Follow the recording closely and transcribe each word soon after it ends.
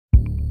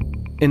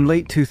In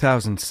late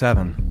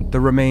 2007, the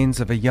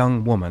remains of a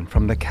young woman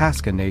from the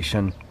Kaska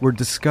Nation were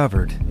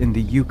discovered in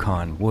the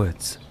Yukon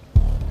woods.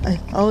 I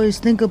always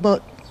think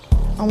about,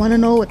 I want to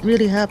know what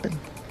really happened.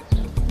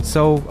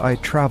 So I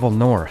travel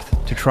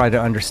north to try to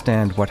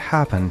understand what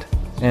happened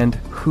and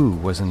who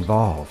was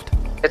involved.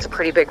 It's a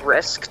pretty big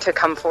risk to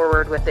come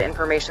forward with the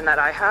information that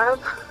I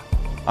have.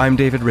 I'm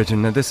David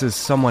Ridgen, and this is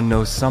Someone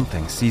Knows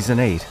Something,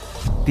 Season 8,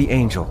 The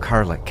Angel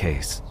Carlick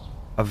Case.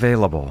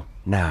 Available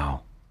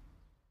now.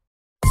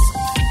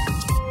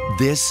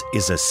 This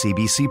is a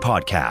CBC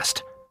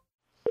podcast.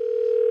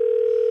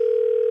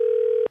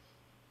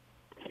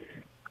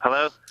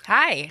 Hello?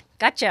 Hi,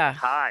 gotcha.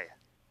 Hi.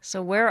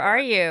 So where are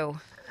you?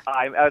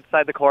 I'm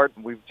outside the court.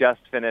 We've just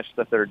finished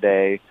the third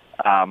day.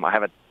 I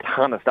have a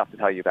ton of stuff to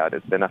tell you about.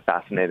 It's been a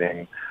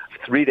fascinating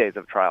 3 days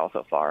of trial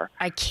so far.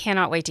 I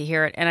cannot wait to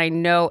hear it. And I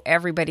know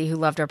everybody who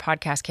loved our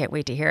podcast can't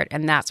wait to hear it.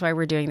 And that's why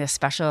we're doing this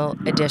special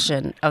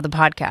edition of the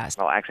podcast.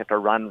 I'll actually have to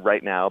run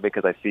right now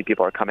because I see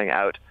people are coming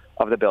out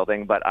of the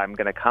building, but I'm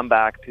going to come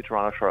back to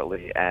Toronto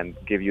shortly and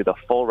give you the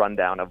full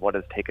rundown of what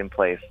has taken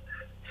place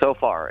so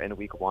far in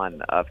week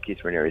one of Keith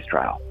Raniere's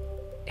trial.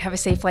 Have a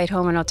safe flight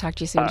home, and I'll talk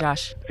to you soon,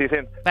 Josh. See you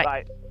soon. Bye.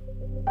 Bye.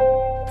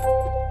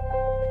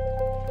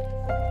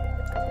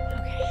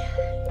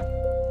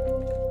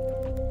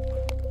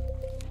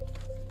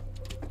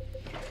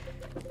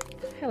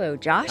 Hello,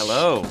 Josh.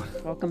 Hello.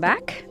 Welcome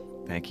back.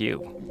 Thank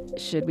you.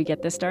 Should we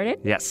get this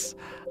started? Yes.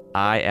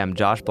 I am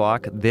Josh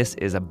Block. This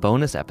is a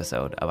bonus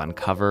episode of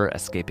Uncover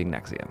Escaping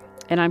NXIVM.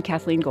 And I'm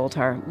Kathleen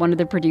Goldhar, one of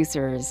the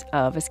producers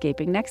of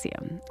Escaping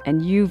NXIVM.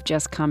 And you've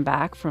just come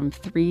back from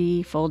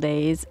 3 full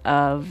days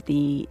of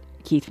the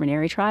Keith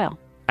Raniere trial.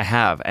 I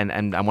have,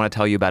 and I want to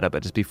tell you about it,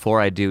 but just before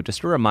I do,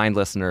 just to remind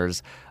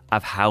listeners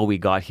of how we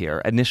got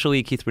here.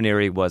 Initially, Keith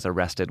Raniere was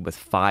arrested with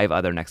 5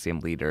 other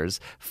NXIVM leaders,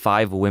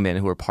 5 women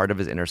who were part of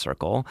his inner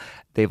circle.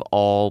 They've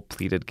all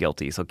pleaded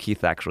guilty. So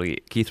Keith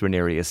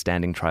Raniere is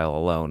standing trial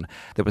alone.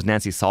 There was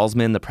Nancy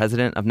Salzman, the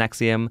president of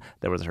NXIVM.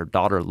 There was her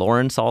daughter,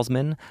 Lauren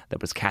Salzman. There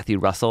was Kathy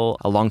Russell,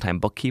 a longtime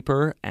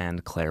bookkeeper,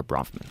 and Claire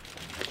Bronfman.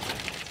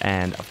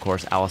 And, of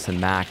course, Allison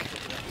Mack.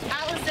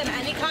 Allison,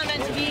 any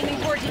comment to being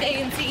in court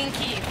today and seeing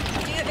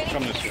Keith? Do you have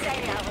anything to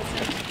say, Allison?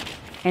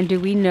 And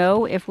do we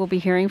know if we'll be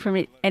hearing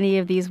from any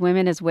of these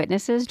women as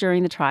witnesses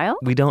during the trial?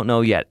 We don't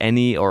know yet.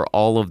 Any or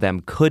all of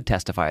them could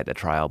testify at the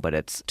trial, but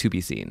it's to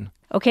be seen.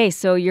 Okay,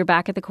 so you're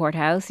back at the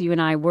courthouse. You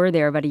and I were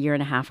there about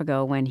 1.5 years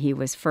ago when he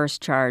was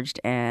first charged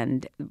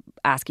and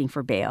asking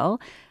for bail.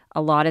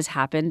 A lot has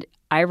happened.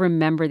 I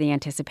remember the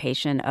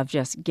anticipation of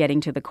just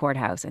getting to the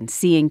courthouse and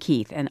seeing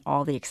Keith and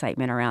all the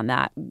excitement around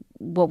that.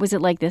 What was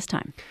it like this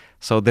time?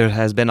 So there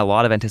has been a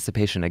lot of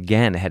anticipation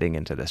again heading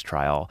into this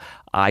trial.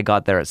 I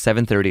got there at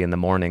 7:30 in the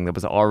morning. There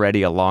was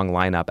already a long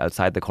lineup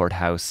outside the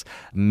courthouse.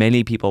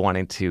 Many people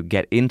wanting to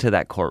get into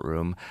that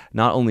courtroom,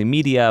 not only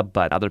media,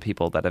 but other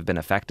people that have been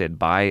affected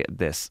by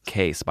this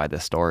case, by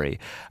this story.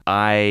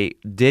 I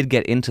did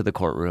get into the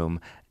courtroom.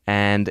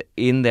 And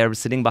in there,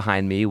 sitting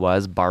behind me,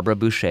 was Barbara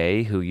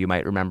Boucher, who you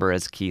might remember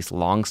as Keith's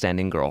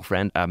longstanding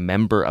girlfriend, a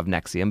member of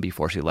NXIVM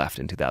before she left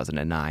in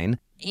 2009.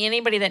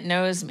 Anybody that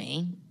knows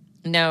me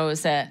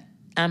knows that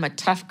I'm a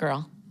tough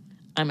girl.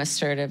 I'm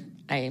assertive.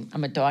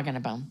 I'm a dog and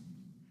a bone.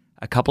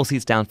 A couple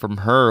seats down from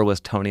her was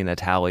Tony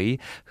Natali,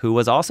 who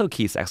was also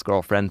Keith's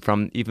ex-girlfriend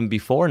from even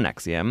before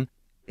NXIVM.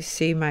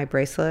 See my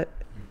bracelet?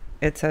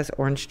 It says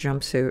orange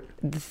jumpsuit.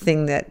 The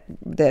thing that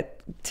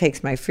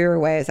takes my fear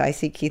away is I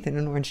see Keith in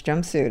an orange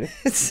jumpsuit.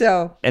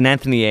 And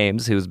Anthony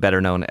Ames, who's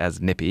better known as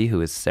Nippy, who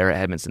is Sarah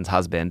Edmondson's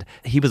husband,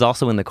 he was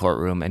also in the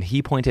courtroom, and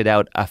he pointed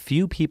out a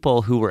few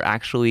people who were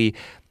actually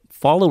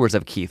followers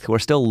of Keith, who are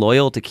still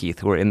loyal to Keith,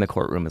 who were in the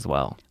courtroom as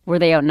well. Were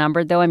they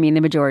outnumbered, though? I mean,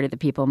 the majority of the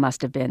people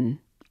must have been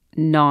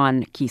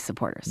non-Keith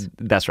supporters.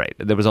 That's right.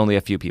 There was only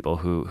a few people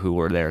who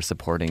were there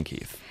supporting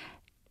Keith.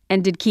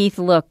 And did Keith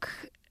look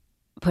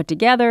put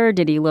together?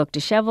 Did he look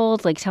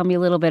disheveled? Tell me a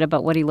little bit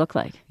about what he looked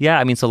like. Yeah,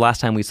 I mean, so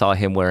last time we saw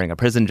him wearing a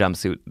prison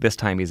jumpsuit. This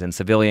time he's in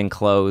civilian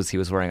clothes. He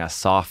was wearing a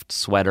soft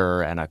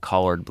sweater and a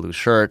collared blue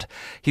shirt.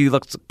 He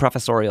looked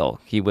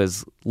professorial. He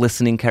was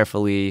listening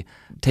carefully,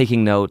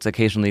 taking notes,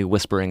 occasionally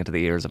whispering into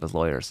the ears of his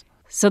lawyers.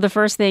 So the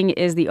first thing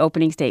is the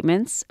opening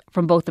statements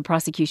from both the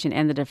prosecution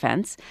and the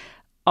defense.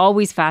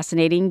 Always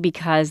fascinating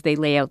because they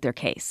lay out their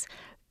case.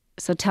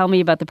 So tell me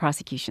about the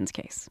prosecution's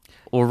case.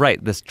 Well,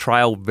 right. This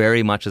trial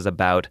very much is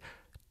about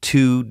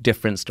 2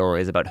 different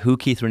stories about who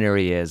Keith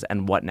Raniere is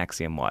and what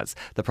NXIVM was.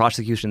 The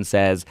prosecution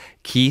says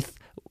Keith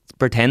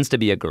pretends to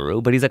be a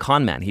guru, but he's a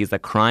con man. He's the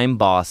crime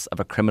boss of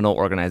a criminal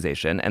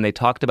organization. And they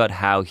talked about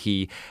how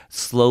he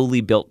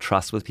slowly built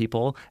trust with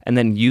people and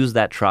then used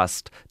that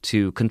trust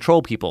to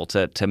control people,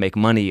 to make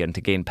money and to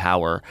gain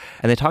power.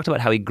 And they talked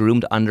about how he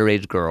groomed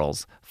underage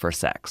girls for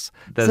sex.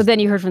 So then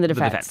you heard from the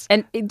defense.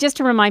 And just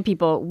to remind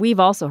people,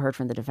 we've also heard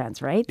from the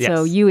defense, right? Yes.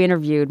 So you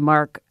interviewed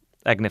Mark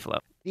Agnifilo.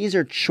 These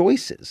are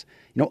choices.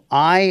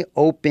 Eye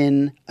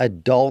open,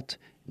 adult,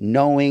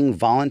 knowing,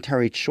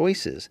 voluntary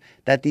choices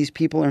that these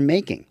people are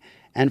making.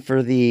 And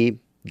for the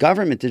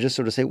government to just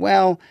sort of say,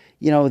 well,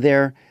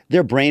 they're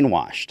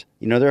brainwashed.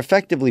 They're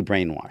effectively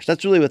brainwashed.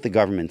 That's really what the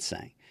government's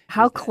saying.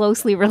 How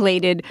closely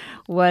related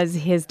was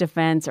his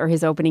defense or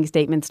his opening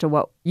statements to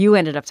what you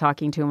ended up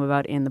talking to him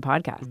about in the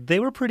podcast? They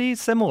were pretty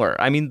similar.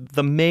 I mean,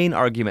 the main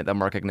argument that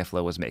Mark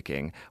Agnifilo was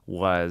making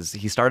was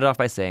he started off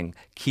by saying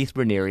Keith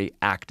Raniere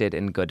acted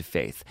in good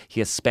faith. He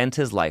has spent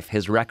his life.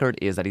 His record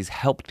is that he's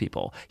helped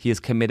people. He is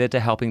committed to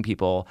helping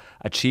people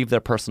achieve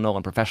their personal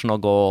and professional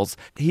goals.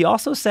 He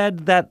also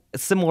said that,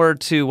 similar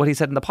to what he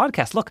said in the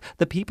podcast, look,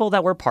 the people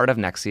that were part of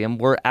NXIVM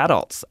were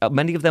adults,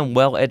 many of them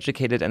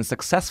well-educated and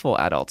successful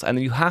adults.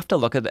 And you have to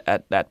look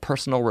at that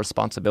personal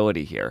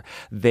responsibility here.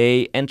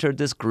 They entered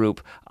this group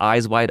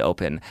eyes wide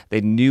open. They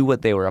knew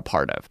what they were a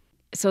part of.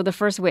 So the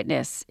first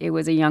witness, it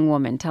was a young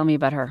woman. Tell me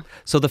about her.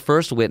 So the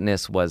first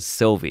witness was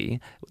Sylvie.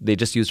 They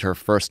just used her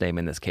first name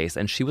in this case.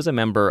 And she was a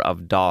member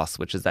of DOS,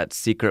 which is that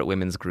secret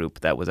women's group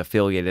that was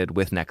affiliated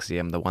with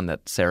NXIVM, the one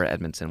that Sarah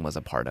Edmondson was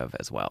a part of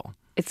as well.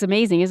 It's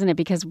amazing, isn't it?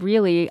 Because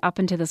really, up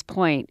until this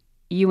point,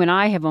 you and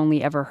I have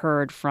only ever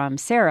heard from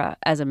Sarah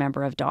as a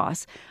member of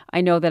DOS.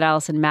 I know that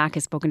Alison Mack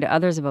has spoken to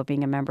others about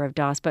being a member of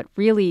DOS, but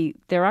really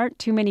there aren't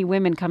too many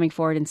women coming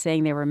forward and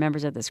saying they were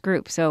members of this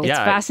group. So it's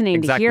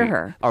fascinating to hear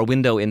her. Our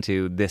window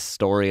into this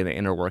story and the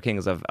inner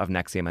workings of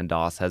NXIVM and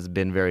DOS has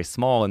been very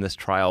small, and this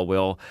trial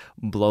will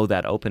blow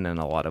that open in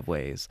a lot of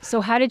ways.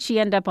 So how did she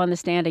end up on the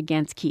stand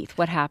against Keith?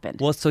 What happened?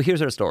 Well, so here's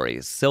her story.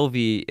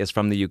 Sylvie is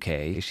from the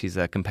UK. She's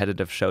a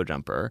competitive show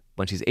jumper.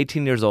 When she's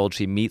 18 years old,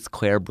 she meets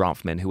Claire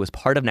Bronfman, who was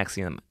part of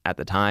NXIVM at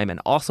the time and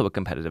also a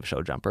competitive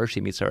show jumper. She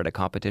meets her at a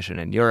competition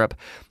in Europe.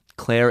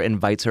 Claire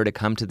invites her to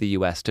come to the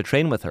U.S. to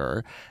train with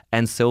her,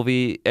 and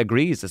Sylvie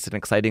agrees. It's an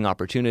exciting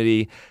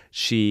opportunity.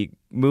 She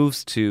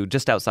moves to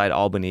just outside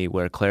Albany,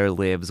 where Claire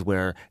lives,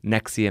 where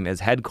NXIVM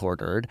is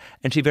headquartered,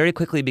 and she very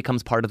quickly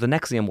becomes part of the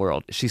NXIVM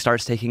world. She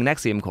starts taking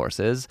NXIVM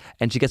courses,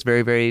 and she gets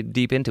very, very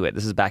deep into it.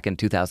 This is back in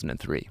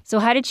 2003. So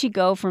how did she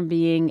go from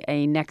being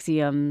a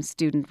NXIVM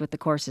student with the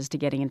courses to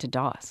getting into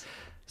DOS?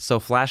 So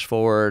flash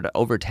forward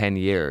over 10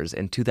 years,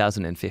 in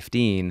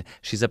 2015,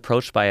 she's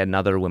approached by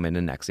another woman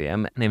in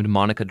NXIVM named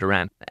Monica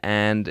Durant,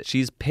 and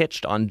she's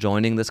pitched on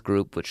joining this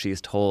group, which she's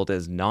told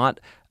is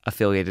not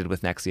affiliated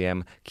with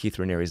NXIVM. Keith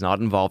Raniere is not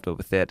involved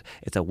with it.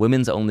 It's a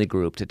women's-only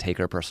group to take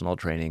her personal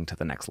training to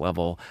the next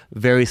level,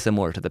 very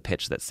similar to the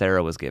pitch that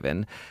Sarah was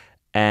given.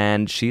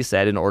 And she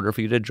said, in order for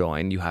you to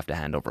join, you have to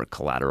hand over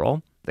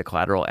collateral. The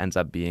collateral ends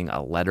up being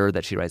a letter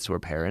that she writes to her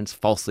parents,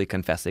 falsely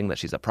confessing that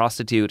she's a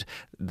prostitute.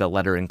 The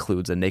letter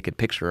includes a naked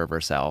picture of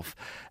herself.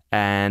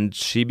 And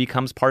she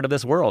becomes part of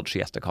this world. She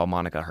has to call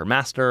Monica her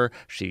master.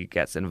 She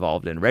gets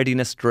involved in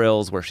readiness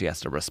drills where she has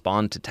to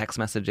respond to text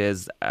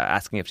messages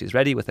asking if she's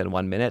ready within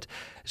 1 minute.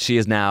 She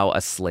is now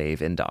a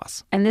slave in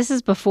DOS. And this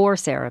is before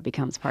Sarah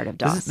becomes part of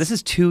DOS. This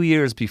is 2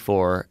 years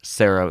before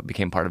Sarah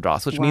became part of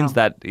DOS, which means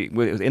that it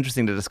was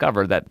interesting to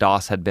discover that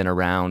DOS had been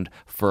around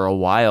for a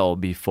while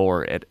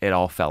before it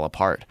all fell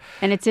apart.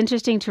 And it's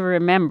interesting to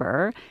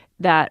remember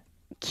that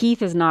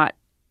Keith is not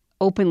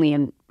openly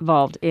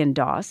involved in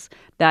DOS,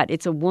 that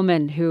it's a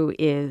woman who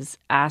is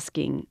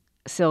asking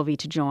Sylvie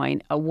to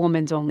join a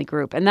woman's only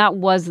group. And that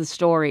was the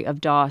story of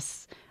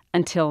DOS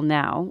until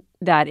now,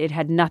 that it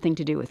had nothing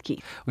to do with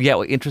Keith. Yeah,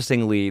 well,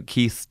 interestingly,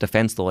 Keith's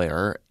defense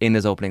lawyer, in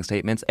his opening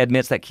statements,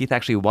 admits that Keith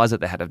actually was at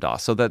the head of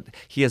DOS, so that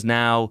he is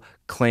now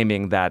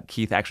claiming that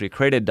Keith actually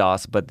created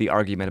DOS, but the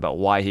argument about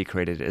why he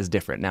created it is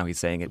different. Now he's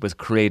saying it was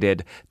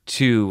created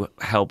to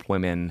help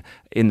women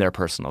in their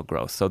personal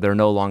growth. So they're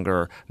no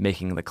longer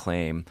making the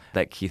claim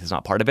that Keith is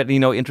not part of it.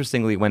 And,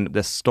 interestingly, when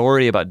the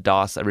story about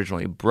DOS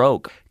originally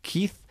broke,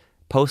 Keith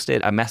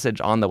posted a message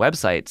on the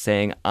website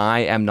saying, I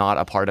am not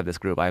a part of this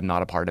group. I am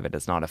not a part of it.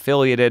 It's not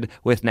affiliated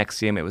with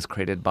NXIVM. It was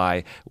created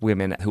by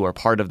women who are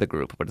part of the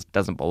group, but it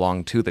doesn't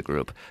belong to the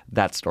group.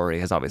 That story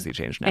has obviously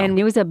changed now. And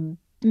it was a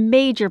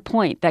major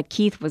point that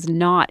Keith was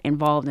not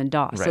involved in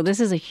DOS. Right. So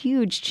this is a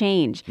huge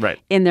change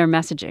in their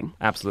messaging.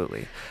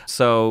 Absolutely.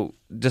 So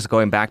just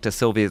going back to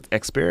Sylvia's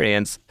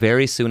experience,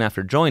 very soon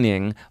after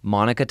joining,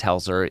 Monica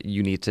tells her,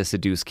 you need to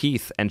seduce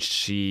Keith. And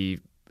she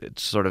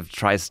sort of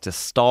tries to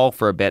stall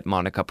for a bit.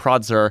 Monica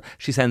prods her.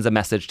 She sends a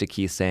message to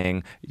Keith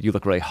saying, you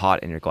look really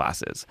hot in your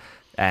glasses.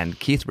 And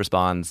Keith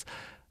responds,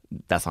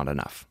 that's not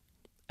enough.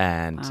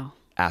 And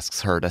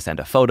asks her to send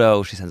a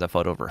photo. She sends a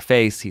photo of her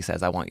face. He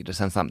says, I want you to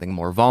send something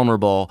more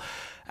vulnerable.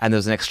 And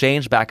there's an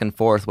exchange back and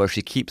forth where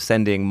she keeps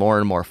sending more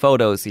and more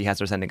photos. He has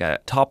her sending a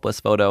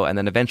topless photo. And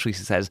then eventually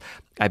she says,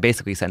 I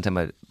basically sent him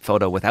a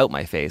photo without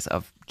my face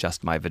of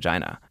just my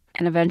vagina.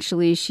 And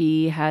eventually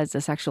she has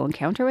a sexual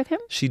encounter with him?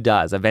 She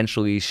does.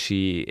 Eventually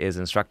she is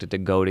instructed to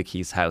go to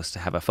Keith's house to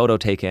have a photo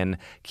taken.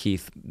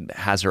 Keith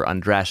has her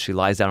undressed. She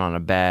lies down on a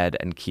bed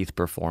and Keith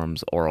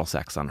performs oral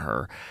sex on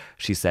her.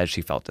 She says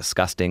she felt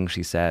disgusting.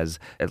 She says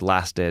it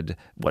lasted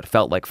what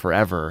felt like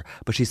forever.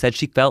 But she said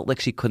she felt like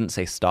she couldn't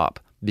say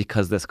stop.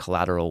 because this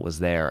collateral was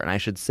there. And I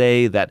should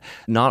say that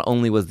not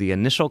only was the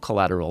initial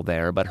collateral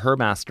there, but her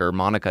master,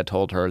 Monica,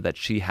 told her that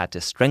she had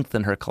to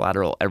strengthen her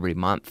collateral every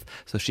month.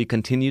 So she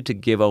continued to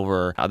give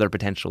over other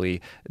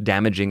potentially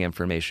damaging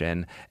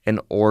information in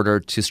order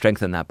to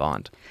strengthen that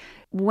bond.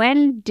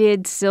 When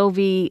did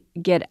Sylvie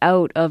get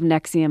out of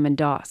NXIVM and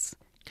DOS?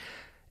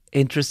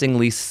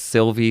 Interestingly,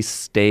 Sylvie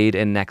stayed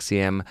in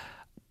NXIVM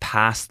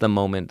past the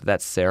moment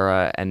that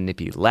Sarah and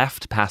Nippy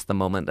left, past the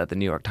moment that the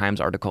New York Times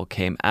article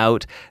came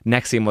out.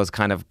 NXIVM was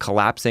kind of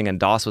collapsing and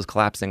DOS was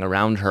collapsing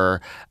around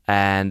her.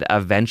 And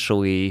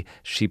eventually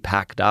she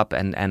packed up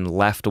and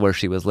left where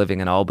she was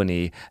living in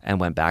Albany and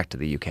went back to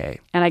the UK.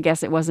 And I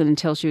guess it wasn't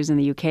until she was in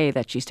the UK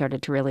that she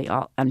started to really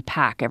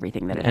unpack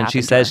everything that had happened. And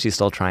she says she's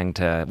still trying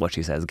to, what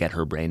she says, get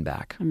her brain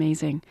back.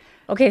 Amazing.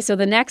 Okay, so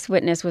the next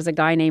witness was a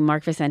guy named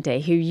Mark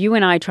Vicente, who you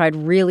and I tried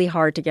really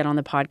hard to get on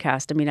the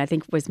podcast. I mean, I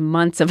think it was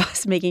months of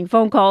us making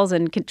phone calls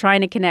and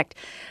trying to connect.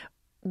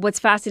 What's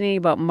fascinating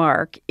about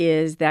Mark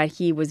is that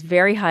he was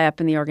very high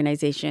up in the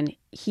organization.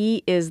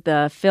 He is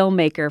the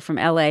filmmaker from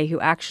LA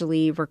who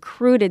actually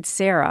recruited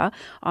Sarah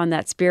on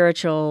that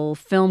spiritual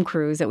film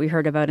cruise that we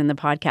heard about in the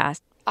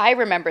podcast. I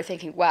remember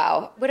thinking,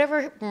 wow,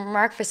 whatever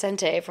Mark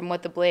Vicente from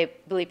What the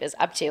Bleep is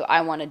up to,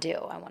 I want to do.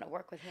 I want to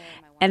work with him.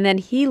 And then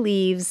he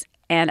leaves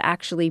and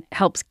actually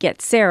helps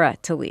get Sarah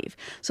to leave.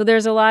 So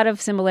there's a lot of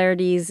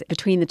similarities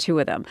between the two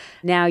of them.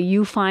 Now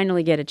you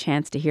finally get a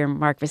chance to hear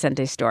Mark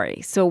Vicente's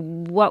story. So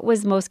what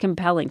was most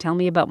compelling? Tell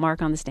me about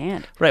Mark on the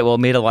stand. Right. Well,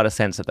 it made a lot of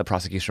sense that the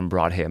prosecution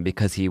brought him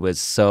because he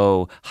was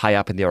so high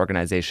up in the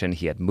organization.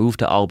 He had moved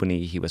to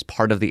Albany. He was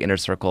part of the inner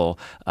circle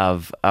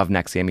of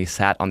NXIVM. He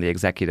sat on the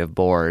executive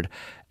board.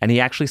 And he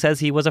actually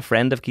says he was a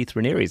friend of Keith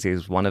Raniere's. He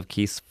was one of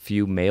Keith's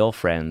few male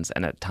friends,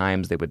 and at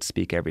times they would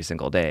speak every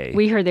single day.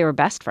 We heard they were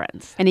best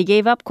friends. And he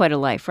gave up quite a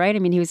life, right? I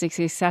mean, he was a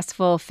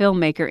successful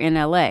filmmaker in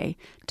LA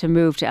to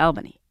move to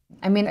Albany.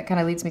 I mean, that kind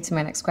of leads me to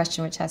my next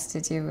question, which has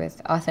to do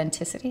with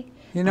authenticity.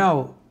 You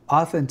know,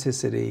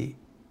 authenticity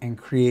and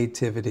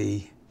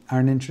creativity are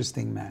an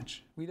interesting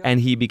match.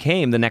 And he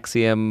became the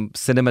NXIVM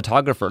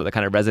cinematographer, the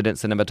kind of resident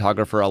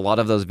cinematographer. A lot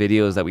of those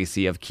videos that we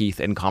see of Keith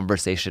in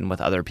conversation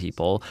with other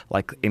people,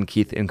 like in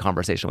Keith in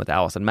conversation with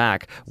Allison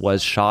Mack,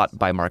 was shot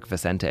by Mark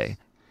Vicente.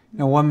 You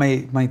know, one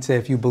might say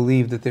if you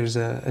believe that there's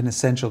an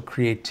essential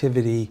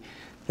creativity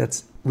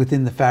that's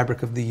within the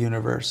fabric of the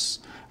universe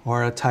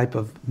or a type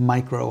of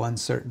micro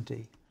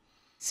uncertainty.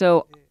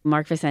 So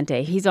Mark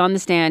Vicente, he's on the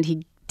stand.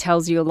 He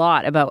tells you a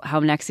lot about how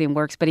NXIVM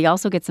works, but he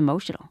also gets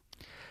emotional.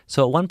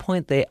 So at one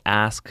point, they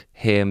ask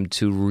him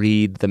to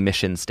read the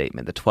mission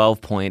statement, the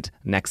 12-point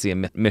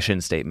NXIVM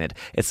mission statement.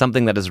 It's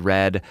something that is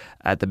read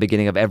at the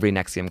beginning of every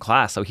NXIVM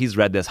class. So he's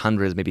read this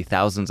hundreds, maybe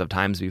thousands of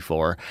times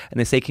before. And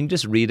they say, can you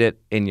just read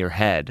it in your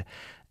head?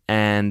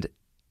 And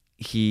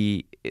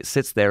he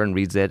sits there and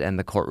reads it, and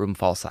the courtroom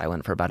falls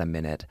silent for about a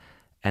minute.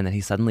 And then he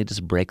suddenly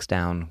just breaks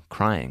down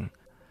crying.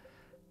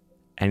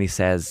 And he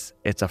says,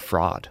 it's a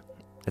fraud.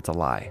 It's a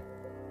lie.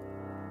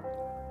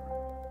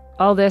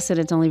 All this, and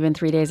it's only been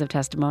 3 days of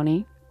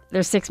testimony.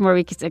 There's 6 more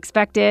weeks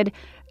expected.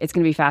 It's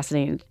going to be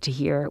fascinating to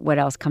hear what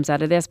else comes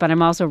out of this. But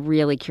I'm also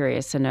really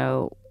curious to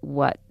know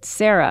what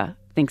Sarah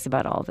thinks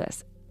about all of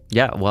this.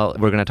 Yeah, well,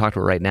 we're going to talk to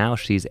her right now.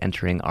 She's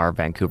entering our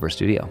Vancouver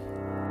studio.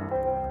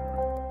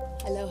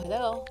 Hello,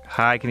 hello.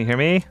 Hi, can you hear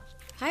me?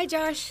 Hi,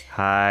 Josh.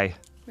 Hi.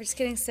 We're just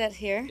getting set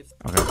here.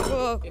 Okay.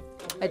 Whoa.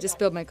 I just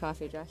spilled my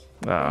coffee, Josh.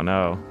 Oh,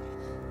 no.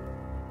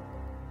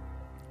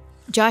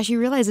 Josh,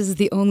 you realize this is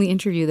the only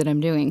interview that I'm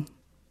doing.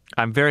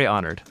 I'm very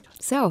honored.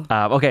 So,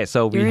 okay,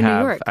 so you're in New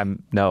York.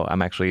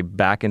 I'm actually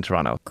back in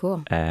Toronto.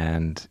 Cool.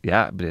 And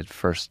yeah, the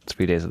first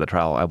 3 days of the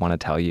trial, I want to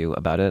tell you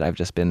about it. I've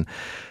just been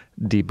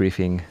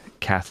debriefing.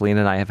 Kathleen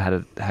and I have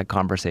had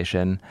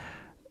conversation.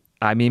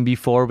 I mean,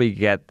 before we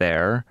get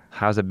there,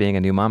 how's it being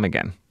a new mom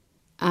again?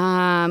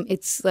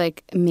 It's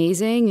like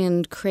amazing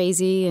and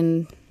crazy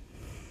and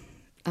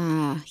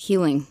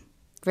healing.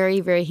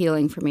 Very, very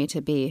healing for me to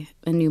be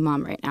a new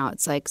mom right now.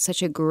 It's like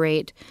such a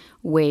great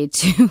way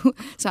to,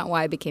 it's not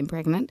why I became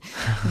pregnant,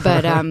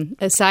 but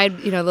aside,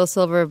 you know, the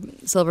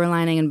silver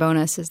lining and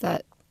bonus is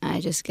that I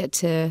just get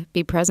to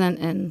be present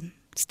and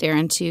stare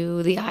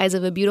into the eyes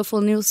of a beautiful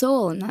new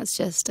soul. And that's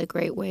just a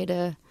great way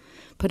to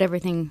put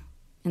everything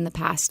in the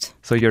past.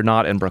 So you're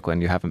not in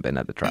Brooklyn. You haven't been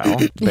at the trial,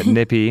 but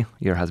Nippy,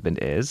 your husband,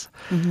 is.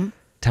 Mm-hmm.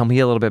 Tell me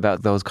a little bit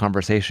about those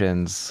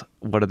conversations.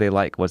 What are they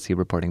like? What's he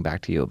reporting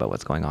back to you about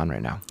what's going on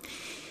right now?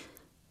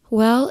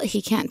 Well,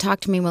 he can't talk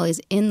to me while he's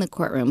in the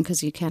courtroom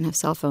because you can't have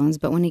cell phones.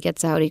 But when he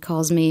gets out, he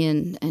calls me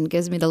and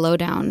gives me the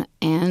lowdown.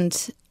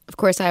 And, of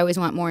course, I always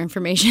want more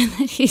information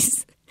that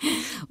he's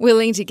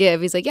willing to give.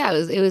 He's like, yeah,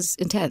 it was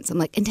intense. I'm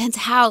like, intense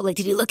how? Like,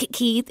 did he look at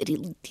Keith? Did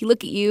he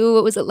look at you?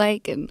 What was it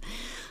like? And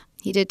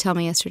he did tell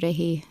me yesterday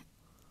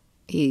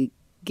he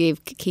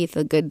gave Keith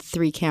a good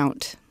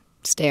 3-count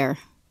stare.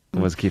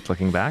 Was Keith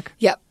looking back?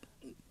 Yep.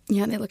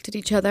 Yeah, they looked at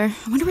each other.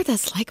 I wonder what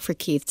that's like for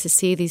Keith to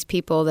see these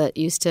people that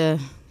used to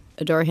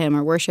adore him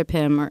or worship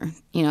him or,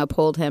 you know,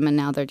 uphold him, and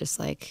now they're just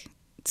like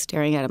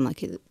staring at him like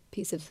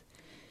he's a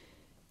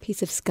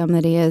piece of scum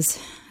that he is,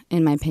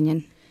 in my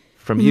opinion.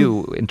 from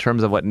you in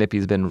terms of what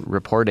Nippy's been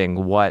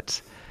reporting.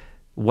 What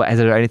has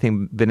there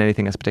been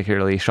anything that's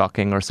particularly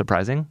shocking or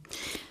surprising?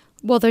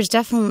 Well, there's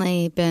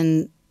definitely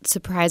been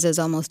surprises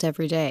almost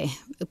every day,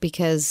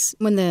 because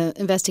when the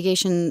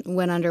investigation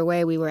went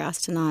underway, we were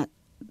asked to not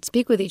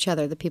speak with each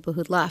other, the people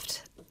who'd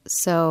left.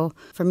 So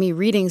for me,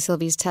 reading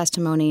Sylvie's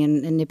testimony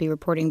and Nippy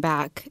reporting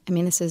back, I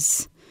mean, this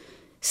is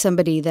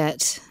somebody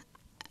that,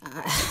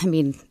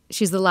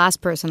 she's the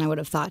last person I would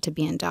have thought to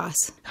be in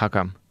DOS. How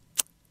come?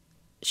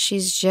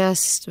 She's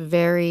just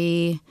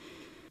very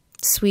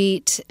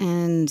sweet,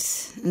 and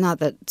not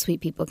that sweet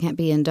people can't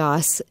be in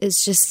DOS.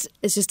 It's just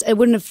I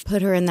wouldn't have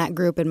put her in that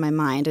group in my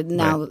mind. And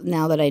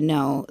now that I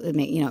know, it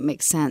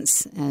makes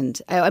sense.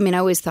 And I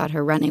always thought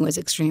her running was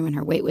extreme and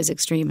her weight was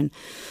extreme, and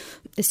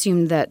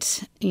assumed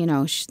that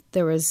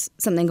there was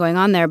something going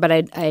on there.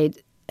 But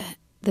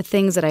the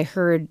things that I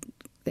heard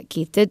that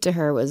Keith did to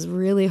her was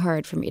really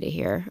hard for me to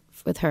hear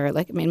with her.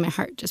 It made my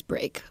heart just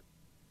break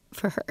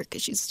for her,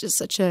 because she's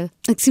just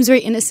seems very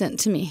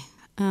innocent to me.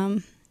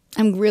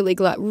 I'm really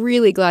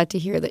glad to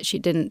hear that she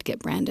didn't get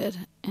branded,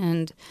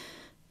 and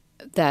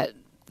that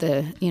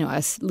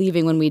us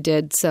leaving when we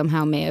did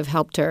somehow may have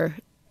helped her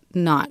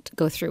not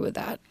go through with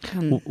that.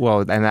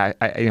 Well, and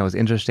it was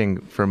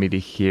interesting for me to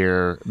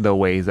hear the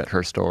ways that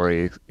her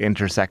story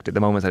intersected,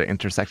 the moments that it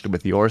intersected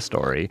with your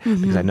story,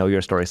 because I know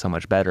your story so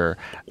much better.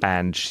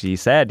 And she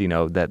said,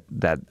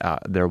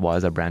 that there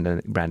was a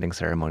branding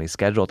ceremony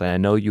scheduled, and I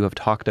know you have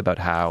talked about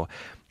how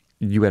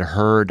you had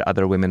heard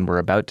other women were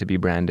about to be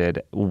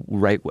branded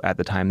right at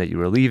the time that you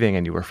were leaving,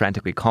 and you were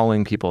frantically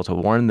calling people to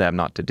warn them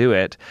not to do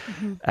it.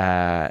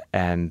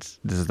 And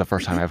this is the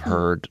first time I've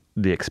heard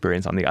the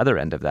experience on the other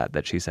end of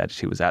that she said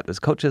she was at this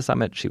coaches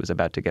summit, she was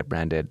about to get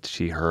branded,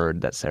 she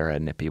heard that Sarah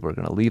and Nippy were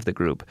going to leave the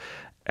group,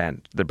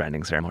 and the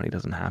branding ceremony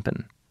doesn't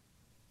happen.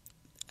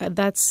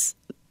 That's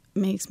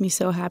makes me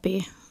so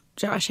happy,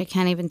 Josh. I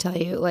can't even tell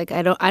you.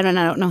 I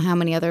don't know how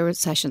many other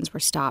sessions were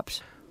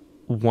stopped.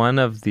 One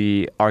of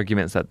the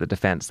arguments that the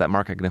defense, that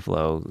Mark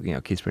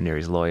Agnifilo, Keith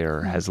Raniere's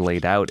lawyer, has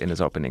laid out in his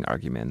opening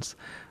arguments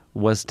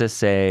was to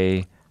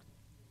say,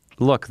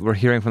 look, we're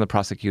hearing from the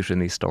prosecution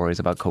these stories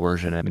about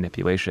coercion and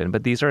manipulation,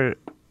 but these are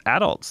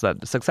adults,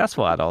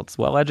 successful adults,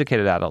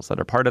 well-educated adults that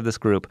are part of this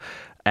group,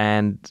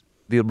 and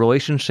the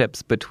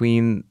relationships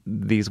between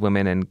these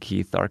women and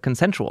Keith are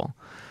consensual.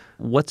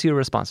 What's your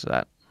response to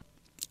that?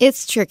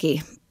 It's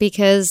tricky,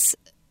 because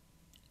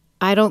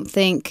I don't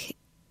think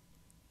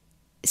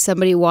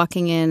somebody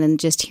walking in and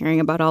just hearing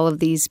about all of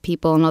these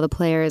people and all the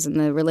players and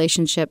the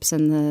relationships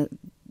and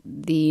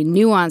the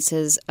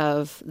nuances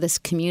of this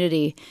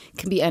community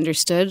can be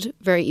understood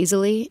very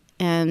easily.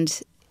 And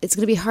it's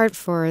going to be hard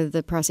for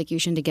the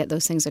prosecution to get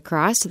those things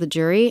across to the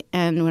jury.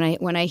 And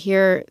when I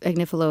hear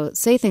Agnifilo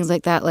say things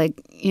like that,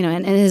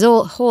 and his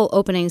whole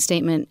opening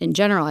statement in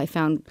general, I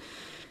found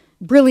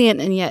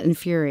brilliant and yet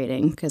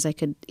infuriating, because I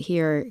could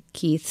hear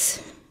Keith's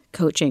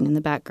coaching in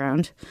the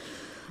background.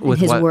 With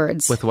his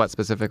words. With what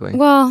specifically?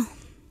 Well,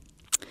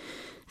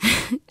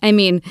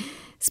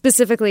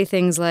 specifically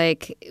things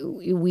like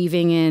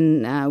weaving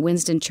in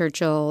Winston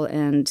Churchill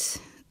and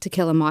To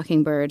Kill a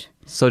Mockingbird.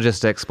 So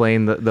just to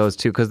explain those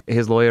two, because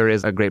his lawyer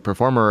is a great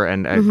performer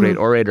and a great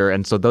orator,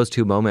 and so those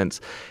two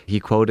moments he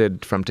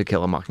quoted from To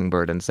Kill a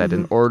Mockingbird and said,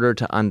 in order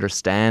to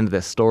understand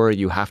this story,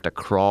 you have to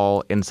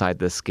crawl inside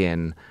the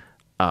skin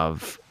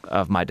of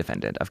my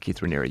defendant, of Keith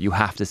Raniere. You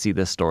have to see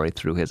this story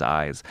through his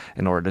eyes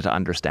in order to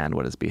understand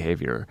what his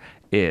behavior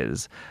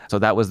is. So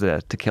that was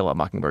the To Kill a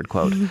Mockingbird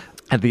quote.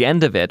 At the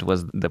end of it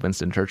was the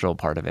Winston Churchill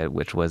part of it,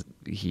 which was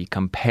he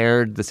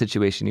compared the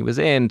situation he was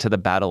in to the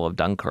Battle of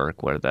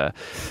Dunkirk, where the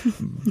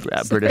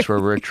British were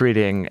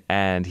retreating,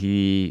 and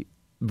he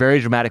very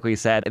dramatically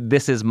said,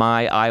 "This is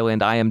my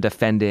island, I am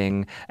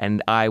defending,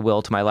 and I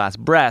will, to my last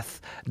breath,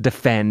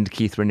 defend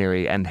Keith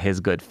Raniere and his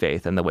good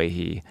faith and the way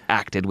he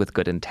acted with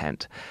good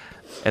intent."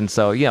 And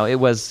so, it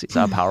was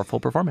a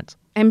powerful performance.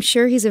 I'm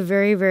sure he's a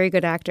very, very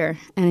good actor,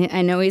 and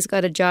I know he's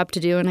got a job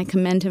to do, and I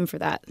commend him for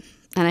that.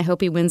 And I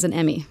hope he wins an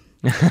Emmy.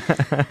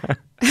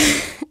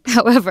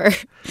 However,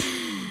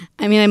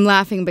 I'm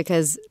laughing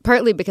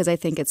partly because I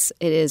think it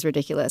is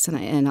ridiculous,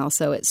 and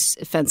also it's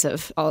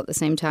offensive all at the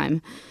same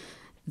time,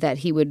 that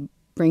he would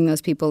bring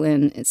those people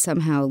in and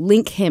somehow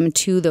link him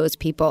to those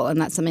people. And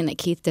that's something that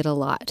Keith did a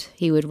lot.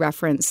 He would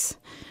reference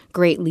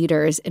great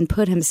leaders and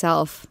put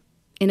himself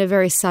in a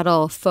very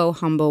subtle, faux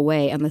humble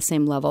way on the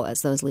same level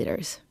as those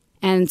leaders.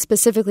 And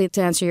specifically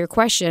to answer your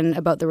question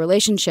about the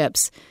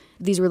relationships,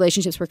 these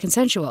relationships were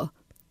consensual.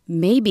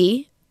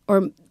 Maybe,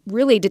 or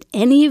really, did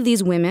any of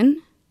these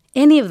women,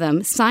 any of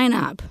them, sign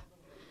up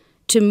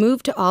to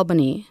move to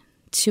Albany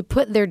to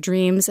put their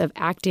dreams of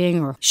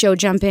acting or show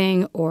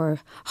jumping or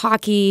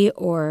hockey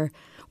or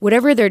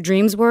whatever their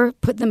dreams were,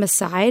 put them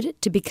aside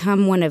to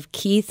become one of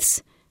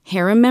Keith's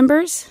harem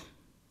members,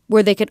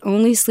 where they could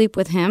only sleep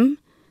with him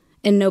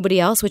and nobody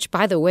else, which,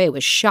 by the way,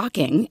 was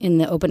shocking in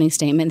the opening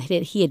statement.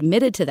 He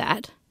admitted to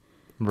that.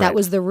 Right. That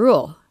was the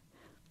rule.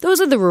 Those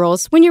are the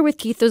rules. When you're with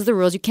Keith, those are the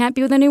rules. You can't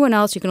be with anyone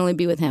else. You can only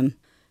be with him.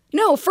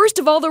 No, first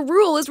of all, the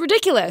rule is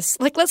ridiculous.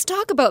 Like, let's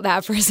talk about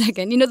that for a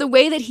second. You know, the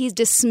way that he's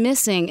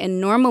dismissing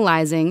and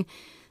normalizing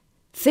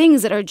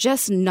things that are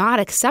just not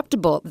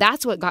acceptable,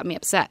 that's what got me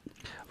upset.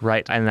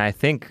 Right. And I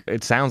think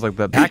it sounds like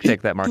the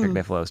tactic that Mark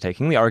Agnifilo is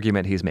taking, the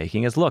argument he's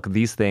making is, look,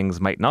 these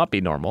things might not be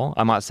normal.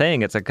 I'm not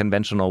saying it's a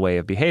conventional way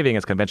of behaving.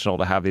 It's conventional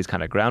to have these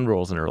kind of ground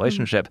rules in a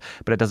relationship,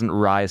 but it doesn't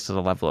rise to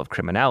the level of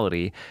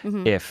criminality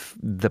if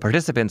the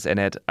participants in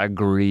it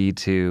agree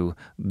to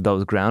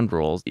those ground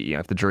rules. You know,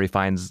 if the jury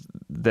finds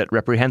that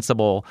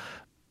reprehensible,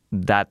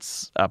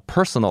 that's a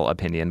personal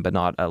opinion, but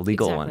not a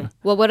legal one.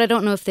 Well, what I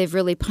don't know if they've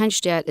really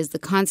punched yet is the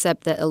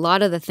concept that a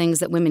lot of the things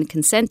that women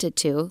consented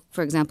to,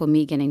 for example,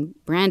 me getting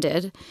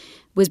branded,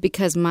 was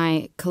because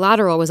my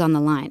collateral was on the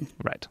line.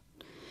 Right.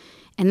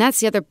 And that's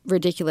the other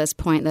ridiculous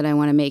point that I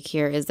want to make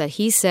here is that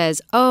he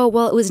says, oh,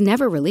 well, it was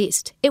never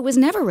released. It was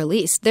never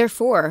released.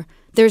 Therefore,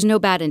 there's no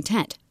bad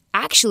intent.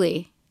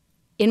 Actually,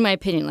 in my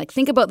opinion, like,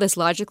 think about this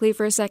logically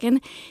for a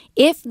second.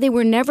 If they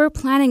were never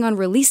planning on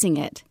releasing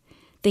it,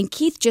 then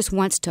Keith just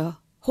wants to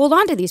hold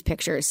on to these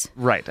pictures.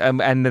 Right.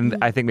 And then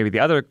I think maybe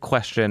the other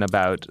question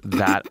about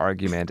that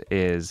argument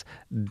is,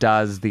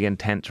 does the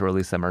intent to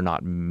release them or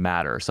not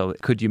matter? So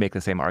could you make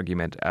the same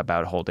argument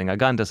about holding a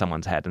gun to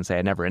someone's head and say,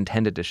 I never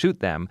intended to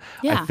shoot them?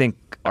 Yeah. I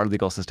think our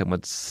legal system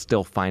would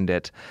still find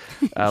it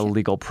a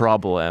legal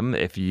problem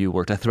if you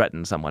were to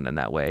threaten someone in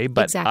that way.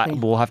 But Exactly.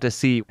 We'll have to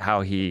see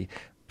how he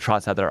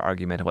trots out their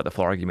argument and what the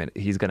full argument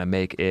he's going to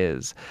make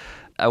is.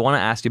 I want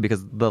to ask you,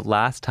 because the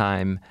last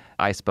time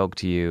I spoke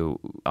to you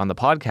on the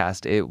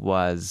podcast, it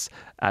was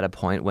at a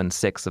point when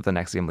 6 of the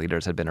NXIVM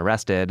leaders had been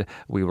arrested.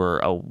 We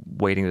were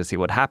waiting to see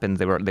what happened.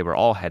 They were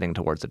all heading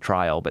towards a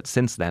trial. But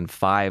since then,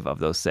 5 of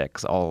those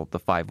 6, all the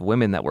 5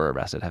 women that were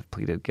arrested, have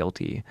pleaded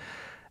guilty.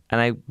 And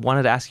I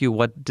wanted to ask you,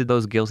 what did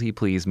those guilty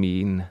pleas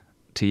mean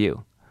to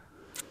you?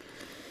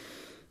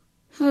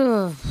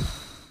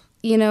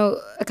 You know,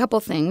 a couple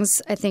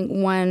things. I think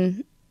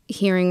one,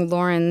 hearing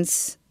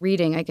Lauren's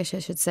reading, I guess I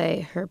should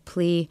say, her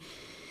plea,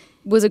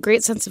 was a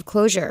great sense of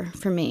closure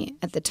for me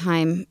at the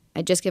time.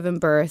 I'd just given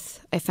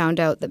birth. I found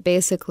out that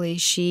basically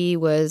she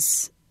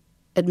was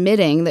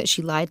admitting that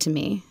she lied to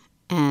me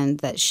and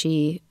that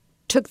she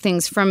took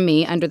things from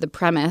me under the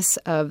premise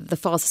of the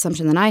false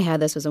assumption that I had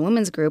this was a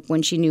women's group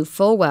when she knew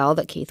full well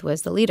that Keith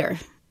was the leader.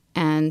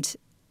 And,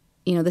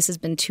 you know, this has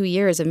been 2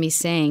 years of me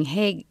saying,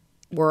 hey,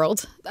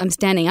 world, I'm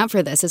standing up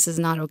for this. This is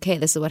not okay.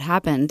 This is what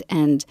happened.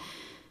 And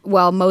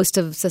while most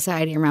of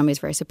society around me is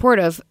very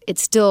supportive,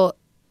 it's still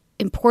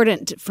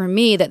important for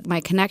me that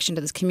my connection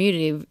to this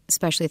community,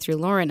 especially through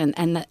Lauren,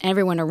 and that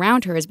everyone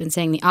around her has been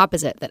saying the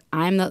opposite,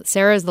 that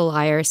Sarah's the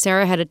liar,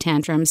 Sarah had a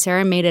tantrum,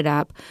 Sarah made it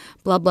up,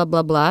 blah, blah,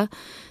 blah, blah.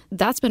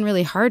 That's been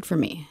really hard for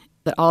me,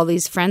 that all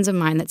these friends of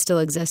mine that still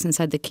exist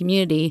inside the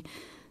community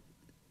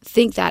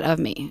think that of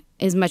me.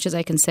 As much as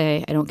I can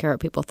say, I don't care what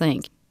people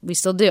think. We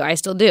still do. I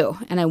still do.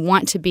 And I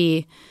want to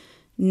be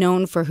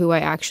known for who I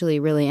actually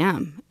really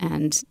am.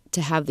 And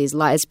to have these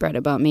lies spread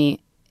about me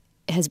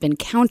has been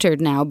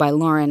countered now by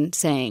Lauren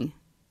saying,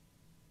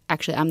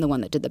 actually, I'm the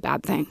one that did the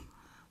bad thing.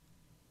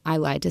 I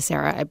lied to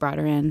Sarah. I brought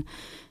her in,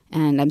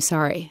 and I'm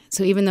sorry.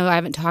 So even though I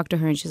haven't talked to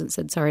her and she hasn't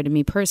said sorry to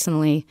me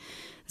personally,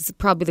 this is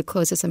probably the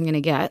closest I'm going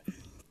to get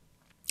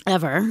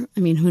ever. I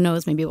mean, who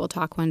knows? Maybe we'll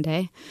talk one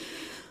day.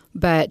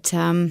 But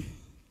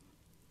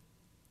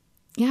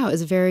yeah, it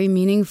was very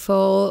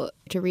meaningful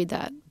to read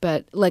that.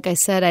 But like I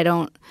said,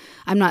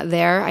 I'm not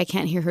there. I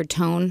can't hear her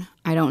tone.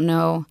 I don't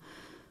know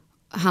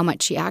how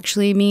much she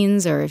actually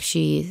means or if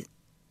she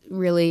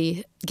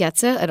really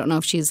gets it. I don't know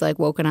if she's like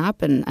woken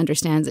up and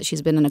understands that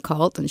she's been in a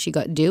cult and she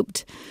got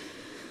duped.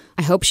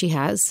 I hope she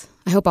has.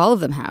 I hope all of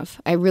them have.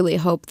 I really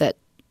hope that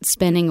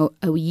spending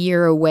a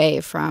year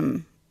away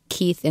from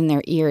Keith in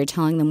their ear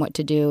telling them what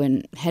to do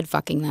and head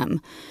fucking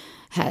them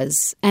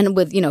and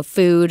with, you know,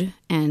 food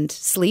and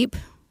sleep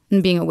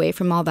and being away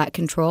from all that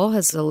control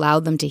has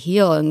allowed them to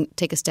heal and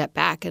take a step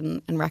back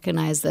and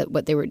recognize that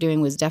what they were doing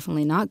was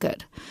definitely not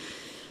good.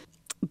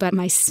 But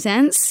my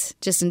sense,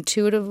 just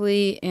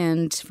intuitively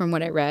and from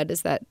what I read,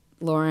 is that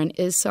Lauren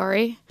is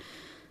sorry.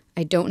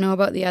 I don't know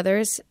about the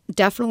others.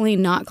 Definitely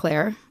not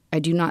Claire. I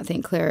do not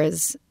think Claire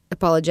is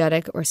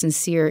apologetic or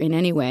sincere in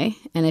any way.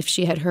 And if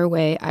she had her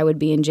way, I would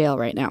be in jail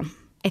right now.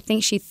 I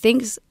think she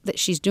thinks that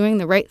she's doing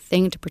the right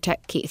thing to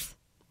protect Keith.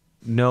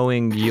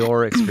 Knowing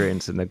your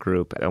experience in the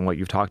group and what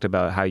you've talked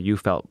about, how you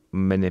felt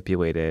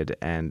manipulated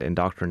and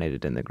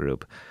indoctrinated in the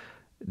group,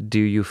 do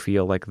you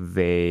feel like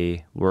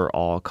they were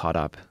all caught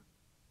up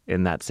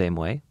in that same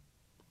way?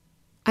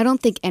 I don't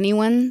think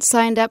anyone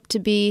signed up to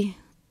be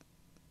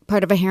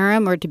part of a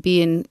harem or to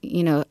be in,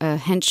 you know, a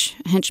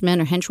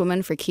henchman or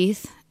henchwoman for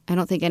Keith. I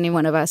don't think any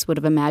one of us would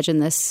have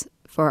imagined this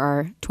for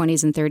our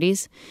 20s and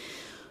 30s.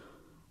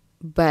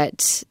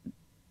 But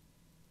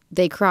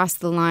they crossed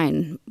the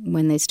line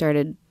when they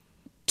started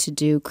to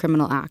do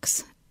criminal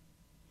acts.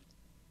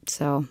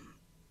 So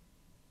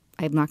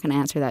I'm not going to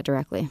answer that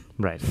directly.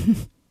 Right.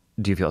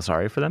 Do you feel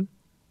sorry for them?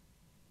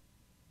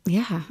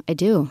 Yeah, I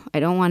do. I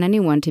don't want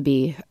anyone to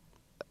be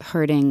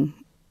hurting.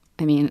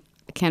 I mean,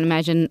 I can't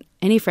imagine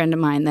any friend of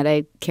mine that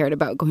I cared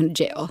about going to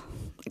jail.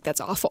 Like,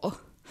 that's awful.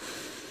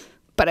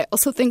 But I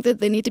also think that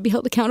they need to be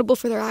held accountable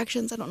for their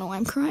actions. I don't know why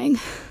I'm crying.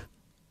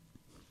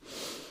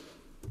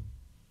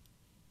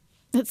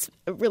 That's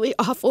a really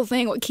awful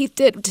thing, what Keith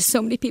did to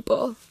so many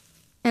people.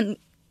 And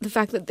the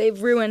fact that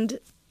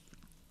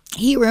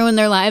he ruined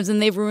their lives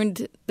and they've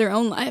ruined their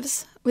own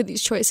lives with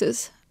these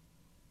choices.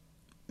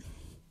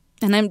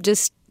 And I'm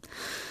just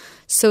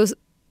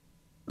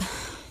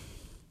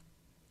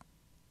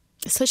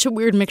it's such a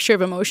weird mixture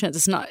of emotions.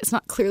 It's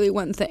not clearly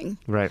one thing.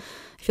 Right.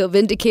 I feel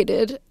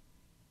vindicated.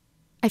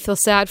 I feel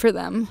sad for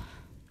them.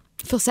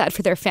 I feel sad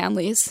for their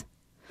families.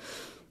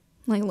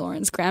 Like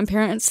Lauren's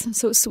grandparents,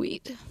 so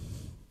sweet.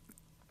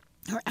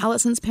 Or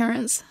Allison's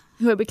parents,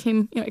 who I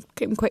became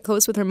quite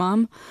close with her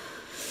mom.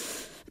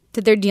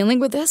 That they're dealing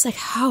with this. Like,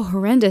 how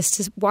horrendous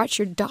to watch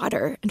your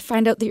daughter and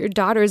find out that your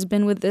daughter has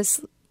been with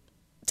this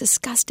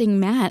disgusting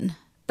man.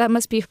 That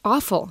must be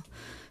awful.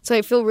 So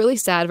I feel really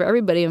sad for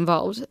everybody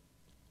involved.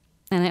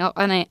 And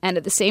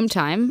at the same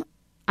time,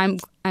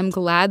 I'm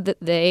glad that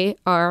they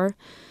are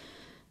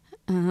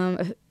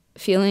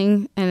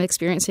feeling and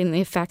experiencing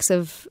the effects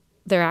of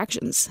their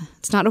actions.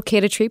 It's not okay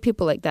to treat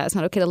people like that. It's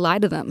not okay to lie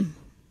to them.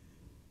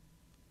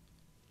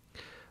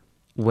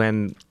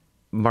 When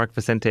Mark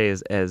Vicente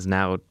is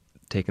now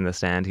taken the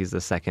stand, he's the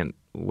second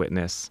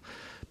witness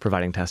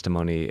providing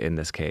testimony in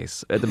this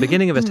case. At the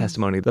beginning of his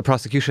testimony, the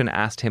prosecution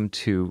asked him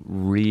to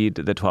read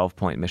the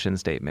 12-point mission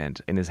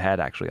statement in his head,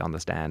 actually, on the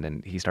stand,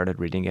 and he started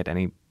reading it, and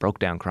he broke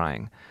down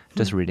crying,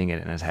 just reading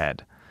it in his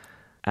head.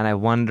 And I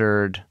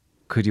wondered,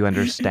 could you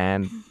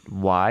understand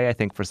why? I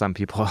think for some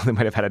people, they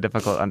might have had a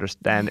difficult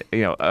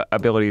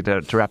ability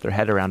to wrap their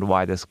head around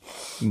why this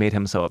made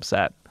him so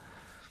upset.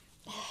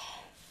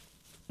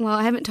 Well,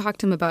 I haven't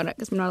talked to him about it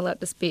because I'm not allowed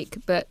to speak,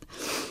 but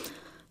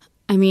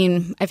I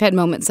mean, I've had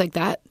moments like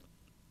that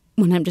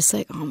when I'm just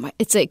like, oh my,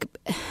 it's like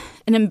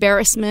an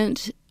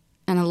embarrassment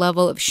and a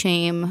level of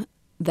shame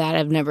that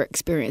I've never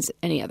experienced at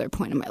any other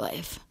point in my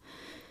life.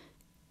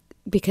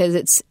 Because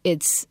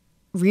it's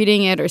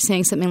reading it or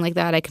saying something like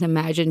that, I can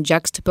imagine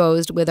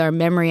juxtaposed with our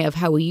memory of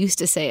how we used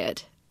to say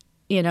it,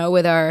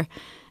 with our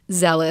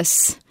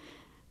zealous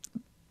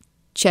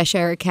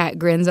Cheshire cat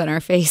grins on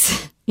our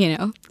face,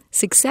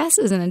 Success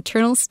is an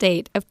internal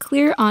state of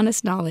clear,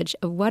 honest knowledge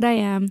of what I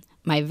am,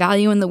 my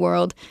value in the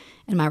world,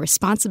 and my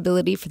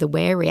responsibility for the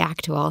way I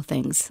react to all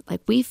things.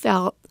 Like, we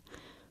felt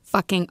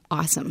fucking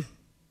awesome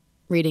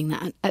reading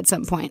that at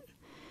some point.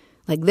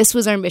 Like, this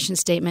was our mission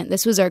statement.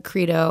 This was our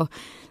credo.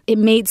 It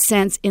made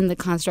sense in the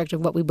construct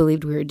of what we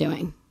believed we were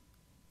doing.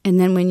 And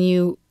then when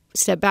you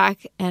step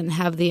back and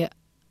have the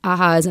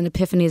ahas and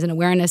epiphanies and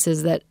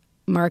awarenesses that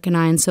Mark and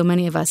I and so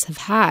many of us have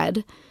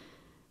had,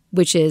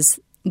 which is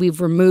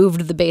we've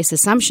removed the base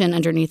assumption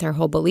underneath our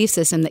whole belief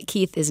system that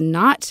Keith is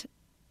not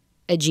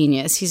a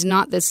genius. He's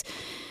not this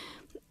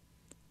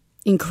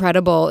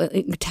incredible,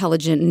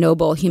 intelligent,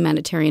 noble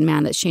humanitarian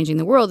man that's changing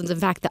the world. And in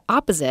fact, the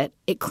opposite.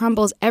 It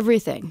crumbles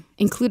everything,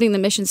 including the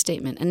mission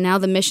statement. And now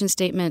the mission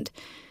statement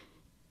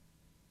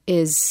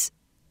is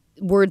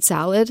word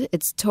salad.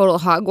 It's total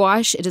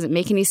hogwash. It doesn't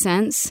make any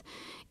sense.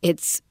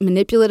 It's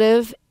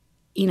manipulative,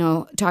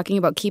 talking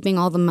about keeping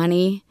all the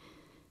money,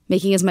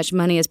 making as much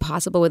money as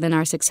possible within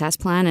our success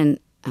plan. And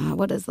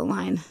what is the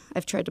line?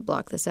 I've tried to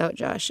block this out,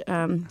 Josh.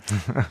 But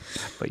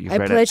I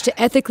pledge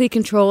to ethically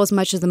control as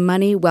much of the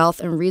money, wealth,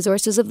 and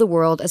resources of the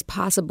world as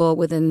possible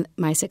within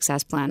my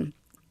success plan.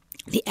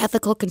 The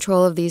ethical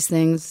control of these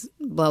things,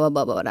 blah, blah,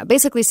 blah, blah, blah.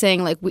 Basically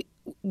saying, like,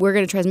 we're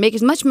going to try to make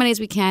as much money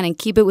as we can and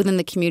keep it within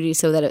the community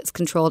so that it's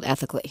controlled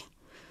ethically.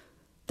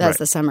 That's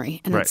the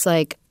summary. And it's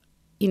like,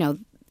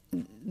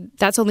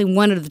 that's only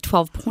one of the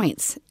 12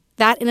 points.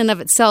 That in and of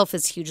itself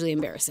is hugely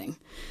embarrassing.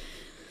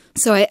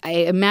 So I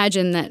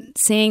imagine that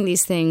saying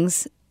these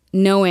things,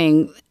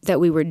 knowing that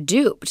we were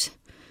duped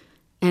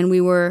and we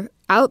were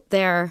out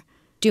there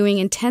doing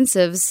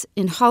intensives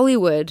in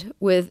Hollywood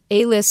with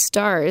A-list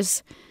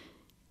stars,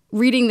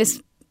 reading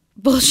this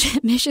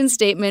bullshit mission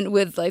statement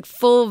with like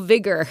full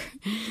vigor,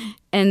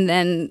 and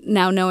then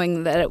now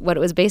knowing that what it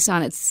was based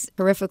on, it's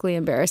horrifically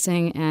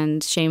embarrassing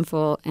and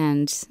shameful,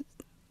 and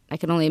I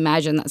can only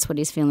imagine that's what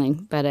he's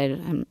feeling, but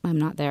I'm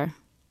not there.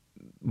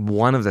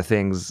 One of the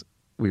things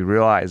we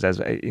realized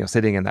as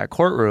sitting in that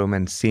courtroom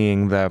and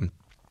seeing the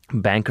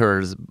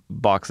bankers'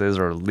 boxes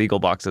or legal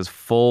boxes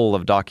full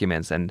of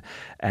documents and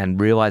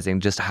realizing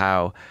just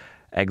how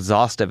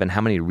exhaustive and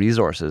how many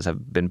resources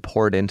have been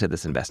poured into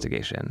this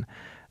investigation.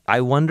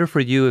 I wonder for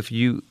you if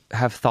you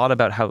have thought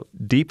about how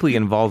deeply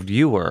involved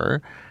you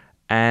were,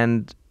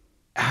 and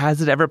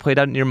has it ever played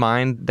out in your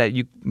mind that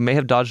you may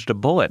have dodged a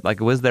bullet? Like,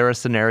 was there a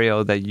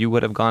scenario that you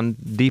would have gone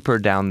deeper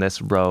down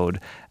this road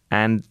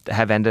and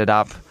have ended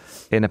up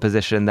in a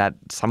position that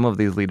some of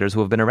these leaders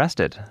who have been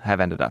arrested have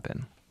ended up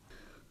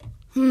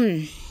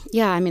in?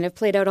 Yeah, I mean, I've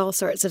played out all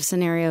sorts of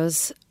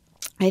scenarios.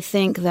 I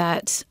think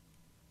that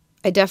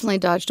I definitely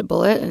dodged a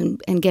bullet,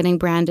 and getting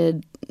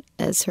branded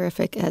as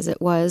horrific as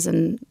it was,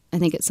 and I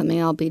think it's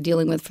something I'll be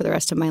dealing with for the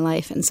rest of my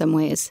life in some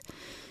ways.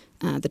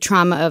 The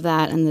trauma of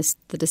that and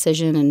the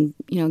decision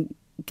and,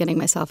 getting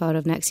myself out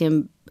of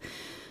NXIVM,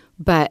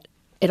 but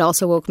it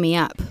also woke me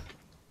up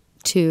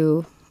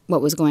to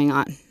what was going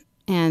on.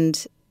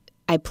 And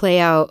I play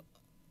out,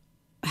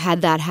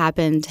 had that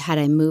happened, had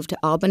I moved to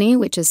Albany,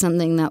 which is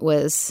something that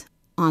was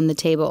on the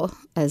table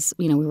as,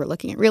 we were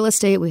looking at real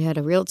estate. We had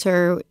a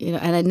realtor,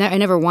 and I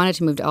never wanted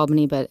to move to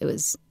Albany, but it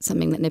was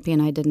something that Nippy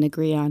and I didn't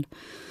agree on.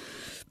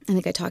 I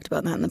think I talked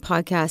about that in the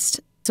podcast.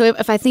 So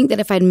if I think that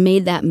if I'd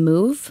made that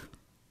move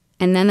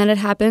and then that had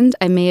happened,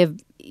 I may have,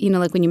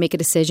 like when you make a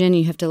decision,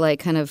 you have to like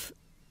kind of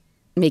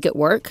make it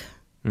work.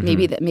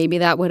 Mm-hmm. Maybe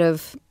that would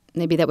have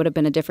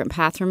been a different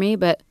path for me.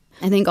 But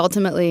I think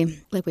ultimately,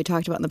 like we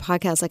talked about in the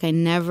podcast, like I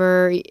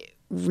never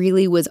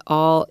really was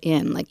all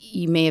in. Like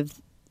you may have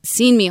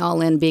seen me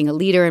all in being a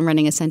leader and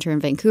running a center in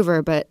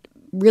Vancouver, but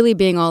really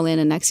being all in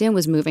NXIVM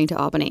was moving to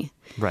Albany.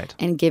 Right.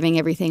 And giving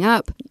everything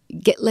up,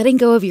 letting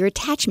go of your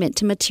attachment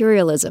to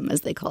materialism,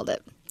 as they called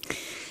it.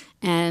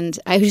 And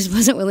I just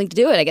wasn't willing to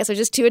do it. I guess I was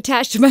just too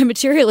attached to my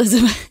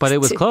materialism. But it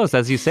was close,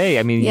 as you say.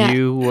 I mean,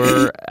 you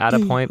were at a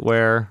point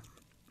where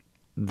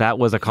that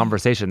was a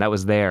conversation that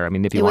was there. I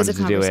mean, Nippy wanted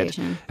to do it.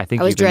 I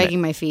think I was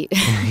dragging my feet.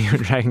 You were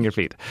dragging your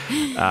feet.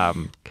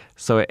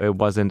 So it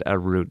wasn't a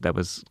route that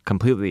was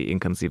completely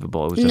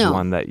inconceivable. It was just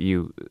one that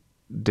you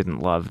didn't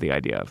love the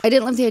idea of. I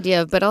didn't love the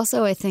idea of, but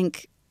also I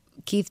think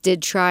Keith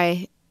did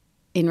try,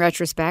 in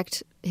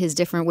retrospect, his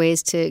different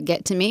ways to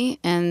get to me,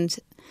 and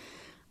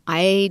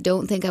I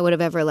don't think I would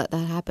have ever let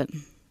that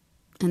happen.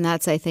 And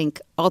that's, I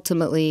think,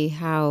 ultimately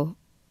how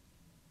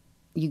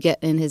you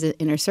get in his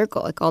inner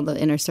circle. Like all the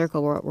inner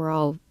circle, we're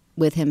all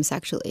with him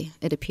sexually,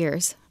 it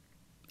appears.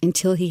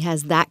 Until he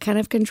has that kind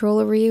of control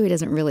over you, he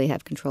doesn't really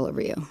have control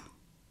over you.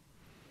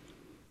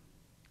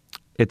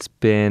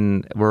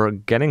 We're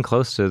getting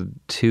close to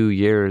 2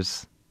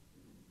 years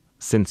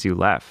since you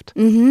left.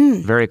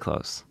 Mm-hmm. Very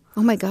close.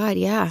 Oh my God,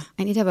 yeah.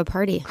 I need to have a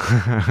party.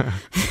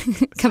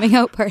 Coming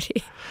out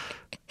party.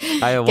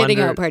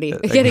 Getting out party,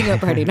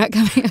 not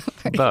coming out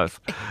party. Both.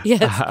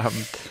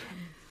 Yes.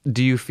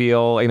 Do you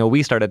feel,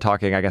 we started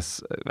talking, I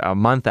guess, a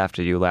month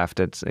after you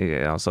left. It's,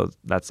 so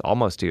that's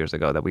almost 2 years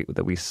ago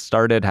that we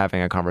started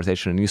having a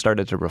conversation, and you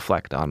started to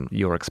reflect on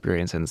your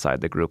experience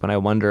inside the group. And I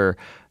wonder,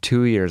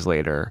 2 years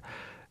later,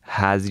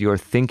 has your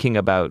thinking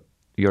about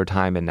your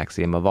time in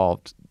NXIVM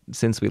evolved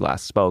since we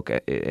last spoke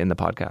in the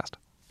podcast?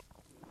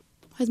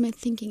 How's my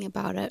thinking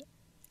about it?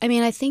 I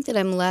mean, I think that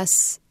I'm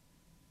less.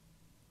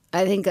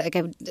 I think like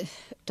I've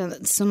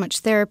done so much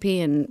therapy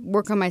and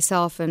work on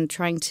myself, and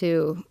trying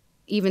to,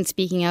 even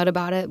speaking out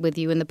about it with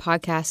you in the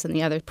podcast and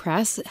the other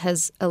press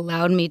has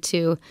allowed me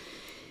to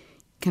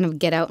kind of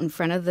get out in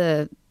front of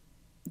the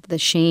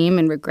shame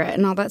and regret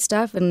and all that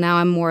stuff. And now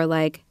I'm more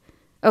like,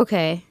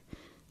 okay,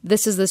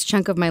 this is this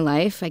chunk of my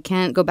life. I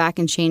can't go back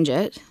and change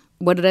it.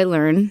 What did I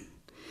learn?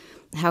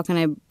 How can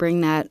I bring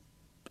that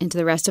into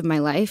the rest of my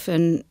life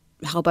and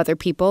help other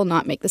people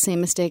not make the same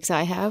mistakes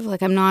I have?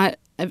 Like I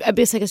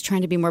basically was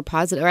trying to be more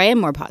positive, or I am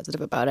more positive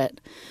about it.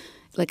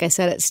 Like I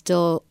said, it's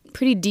still a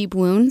pretty deep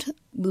wound.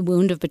 The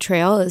wound of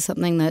betrayal is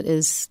something that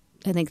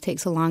I think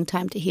takes a long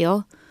time to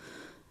heal.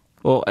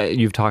 Well,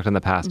 you've talked in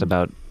the past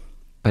about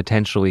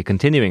potentially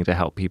continuing to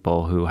help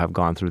people who have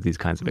gone through these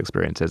kinds of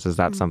experiences. Is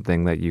that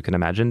something that you can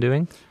imagine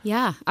doing?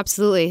 Yeah,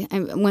 absolutely.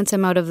 Once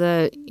I'm out of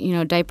the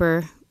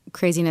diaper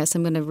craziness,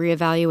 I'm going to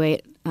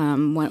reevaluate.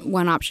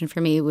 One option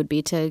for me would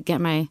be to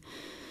get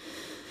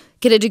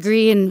a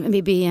degree in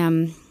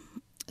maybe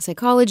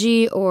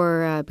psychology,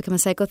 or become a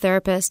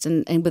psychotherapist,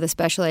 and with a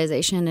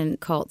specialization in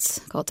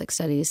cultic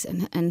studies,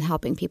 and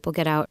helping people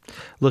get out.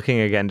 Looking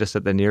again just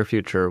at the near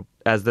future,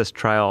 as this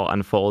trial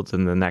unfolds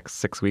in the next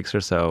 6 weeks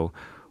or so,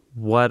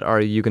 what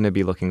are you going to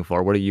be looking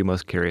for? What are you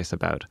most curious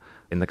about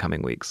in the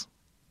coming weeks?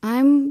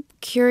 I'm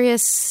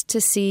curious to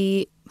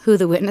see who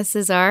the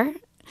witnesses are,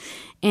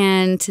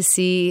 and to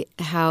see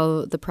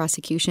how the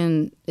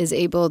prosecution is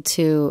able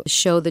to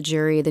show the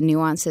jury the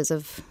nuances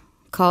of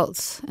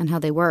cults and how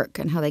they work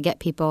and how they get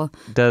people.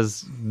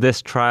 Does this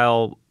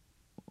trial,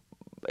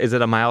 is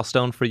it a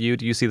milestone for you?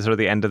 Do you see sort of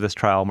the end of this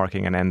trial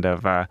marking an end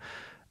of an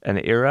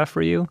era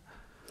for you?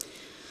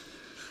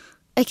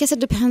 I guess it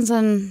depends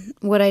on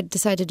what I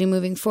decide to do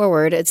moving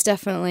forward. It's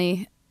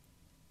definitely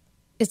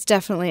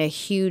a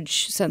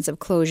huge sense of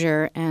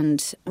closure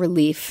and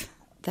relief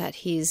that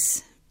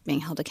he's being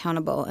held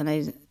accountable.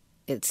 And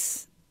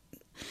there's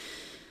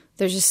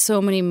just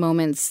so many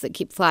moments that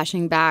keep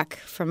flashing back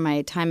from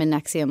my time in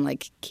NXIVM,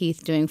 like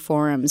Keith doing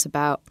forums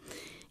about,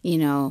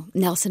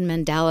 Nelson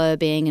Mandela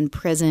being in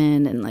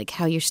prison, and like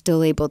how you're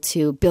still able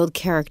to build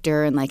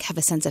character and like have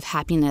a sense of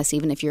happiness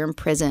even if you're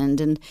imprisoned,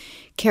 and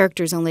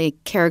character's only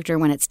character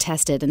when it's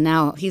tested. And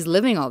now he's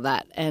living all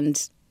that,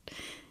 and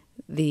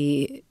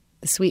the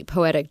sweet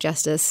poetic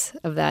justice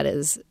of that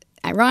is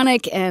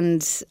ironic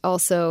and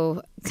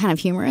also kind of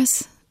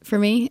humorous for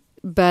me.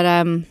 But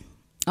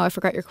I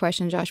forgot your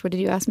question, Josh. What did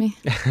you ask me?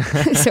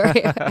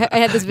 Sorry, I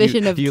had this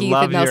vision of Keith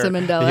and Nelson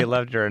Mandela. You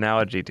loved your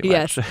analogy too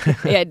much. Yes,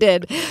 yeah, I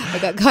did. I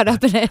got caught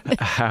up in it.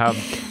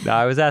 No,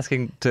 I was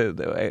asking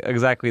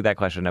exactly that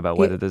question about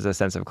whether there's a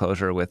sense of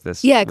closure with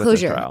this. Yeah, with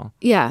closure. This trial.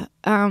 Yeah.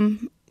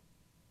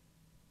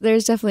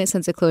 There's definitely a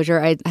sense of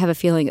closure. I have a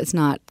feeling it's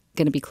not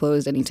going to be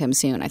closed anytime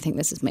soon. I think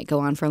might go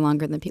on for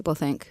longer than people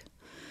think.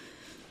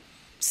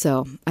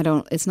 So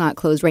it's not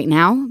closed right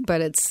now,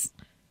 but it's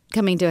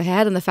coming to a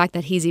head. And the fact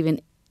that he's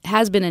even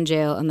has been in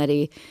jail and that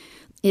he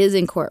is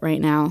in court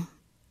right now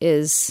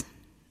is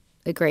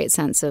a great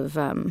sense of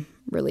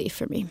relief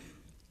for me.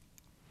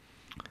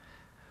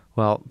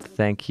 Well,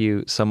 thank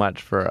you so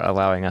much for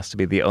allowing us to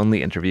be the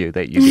only interview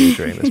that you do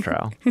during this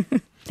trial.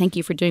 Thank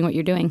you for doing what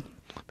you're doing.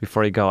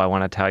 Before you go, I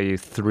want to tell you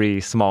 3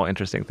 small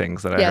interesting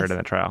things that I heard in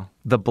the trial.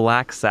 The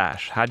black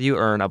sash. How do you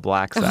earn a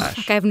black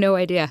sash? I have no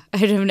idea.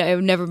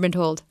 I've never been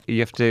told. You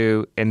have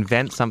to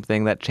invent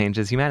something that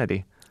changes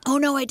humanity. Oh,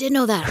 no, I did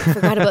know that. I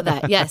forgot about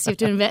that. Yes, you have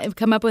to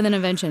come up with an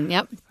invention.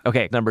 Yep.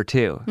 Okay, number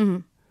 2. Mm-hmm.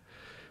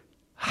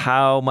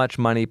 How much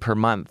money per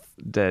month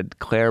did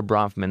Claire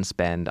Bronfman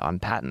spend on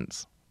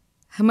patents?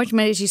 How much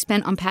money did she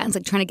spend on patents,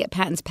 like trying to get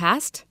patents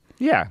passed?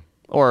 Yeah.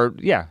 Or,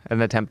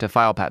 an attempt to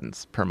file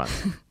patents per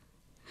month.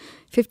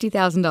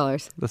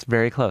 $50,000. That's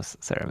very close,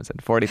 Sarah Edmondson.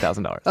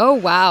 $40,000. Oh,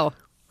 wow.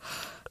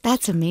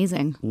 That's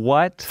amazing.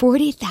 What?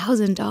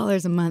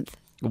 $40,000 a month.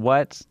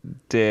 What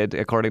did,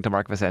 according to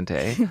Mark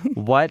Vicente,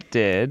 what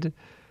did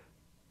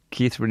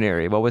Keith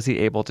Raniere, what was he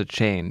able to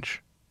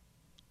change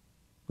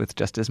with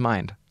just his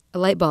mind? A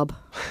light bulb.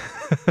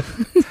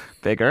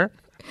 Bigger?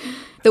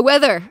 The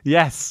weather.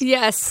 Yes.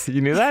 Yes.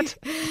 You knew that?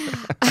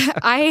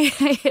 I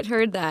had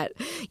heard that.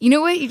 You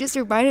know what? You just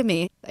reminded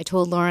me. I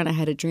told Lauren I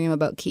had a dream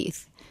about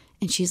Keith.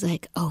 And she's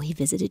like, oh, he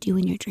visited you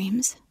in your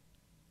dreams?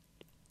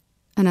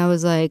 And I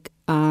was like,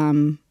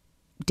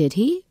 did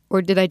he?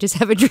 Or did I just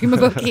have a dream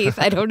about Keith?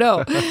 I don't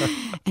know.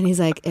 And he's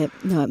like,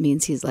 no, it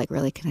means he's like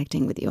really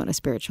connecting with you on a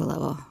spiritual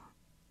level.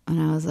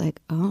 And I was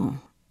like, oh.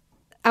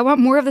 I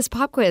want more of this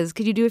pop quiz.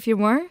 Could you do a few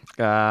more?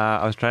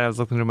 I was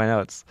looking through my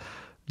notes.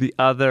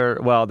 There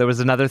was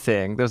another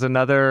thing. There's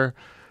another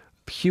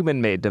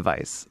human-made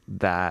device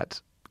that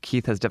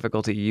Keith has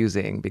difficulty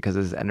using because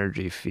his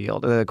energy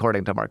field,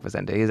 according to Mark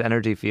Vicente, his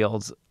energy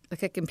fields.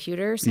 Like a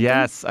computer or something?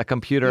 Yes, a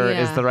computer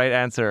is the right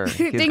answer.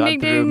 He's Ding, gone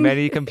ding, through ding.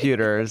 many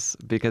computers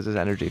because his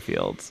energy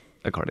fields,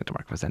 according to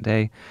Mark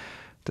Vicente,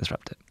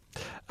 disrupted.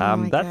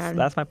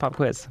 That's my pop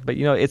quiz. But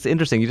it's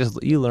interesting.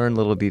 You learn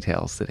little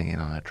details sitting in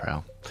on a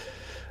trial.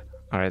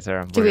 All right,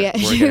 Sarah. Should we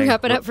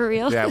wrap it up for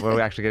real? Yeah,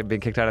 we're actually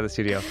being kicked out of the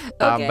studio.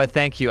 Okay. But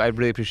thank you. I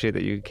really appreciate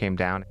that you came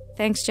down.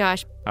 Thanks,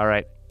 Josh. All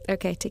right.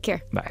 Okay, take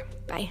care. Bye.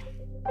 Bye.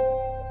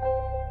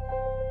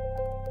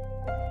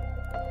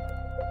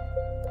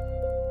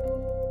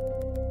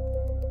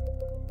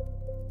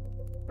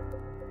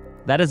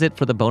 That is it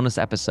for the bonus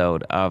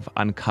episode of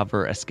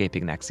Uncover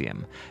Escaping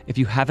NXIVM. If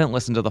you haven't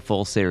listened to the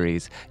full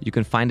series, you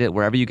can find it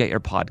wherever you get your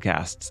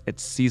podcasts.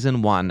 It's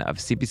season 1 of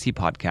CBC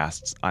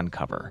Podcasts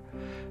Uncover.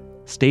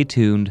 Stay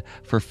tuned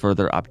for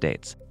further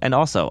updates. And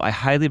also, I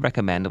highly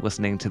recommend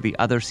listening to the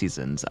other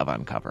seasons of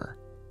Uncover.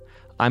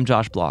 I'm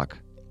Josh Block.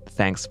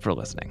 Thanks for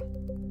listening.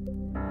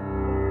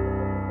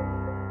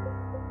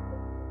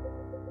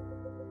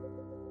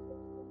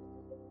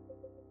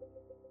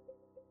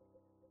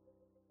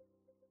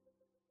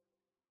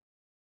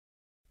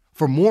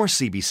 For more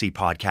CBC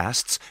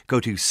podcasts, go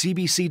to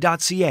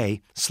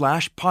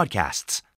cbc.ca/podcasts.